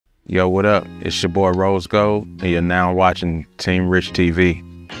Yo, what up? It's your boy Rosegold, and you're now watching Team Rich TV.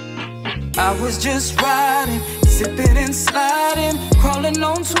 I was just riding, sipping and sliding, crawling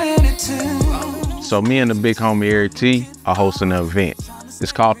on 22. So me and the big homie Erik Tee are hosting an event.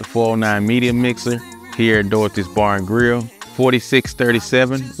 It's called the 409 Media Mixer here at Dorothy's Bar and Grill,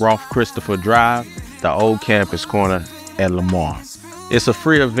 4637 Rolfe Christopher Drive, the old campus corner at Lamar. It's a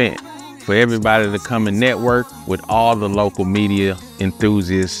free event for everybody to come and network with all the local media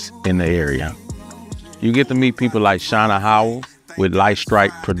enthusiasts in the area. You get to meet people like Shauna Howell with Light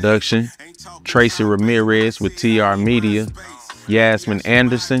Strike Production, Tracy Ramirez with TR Media, Yasmin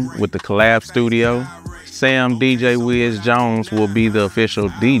Anderson with the Collab Studio, Sam DJ Wiz Jones will be the official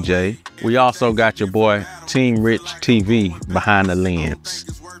DJ. We also got your boy Team Rich TV behind the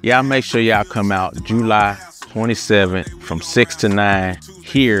lens. Y'all make sure y'all come out July 27th from 6 to 9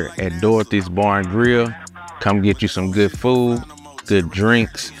 here at Dorothy's Bar and Grill. Come get you some good food, good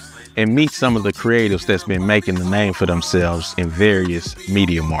drinks, and meet some of the creatives that's been making the name for themselves in various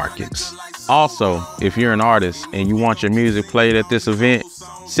media markets. Also, if you're an artist and you want your music played at this event,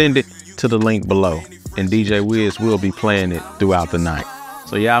 send it to the link below, and DJ Wiz will be playing it throughout the night.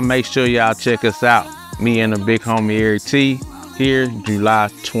 So y'all make sure y'all check us out. Me and the big homie Erik Tee here July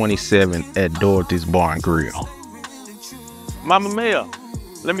 27th at Dorothy's Bar and Grill. Mama Mia,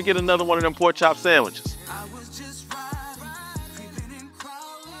 let me get another one of them pork chop sandwiches.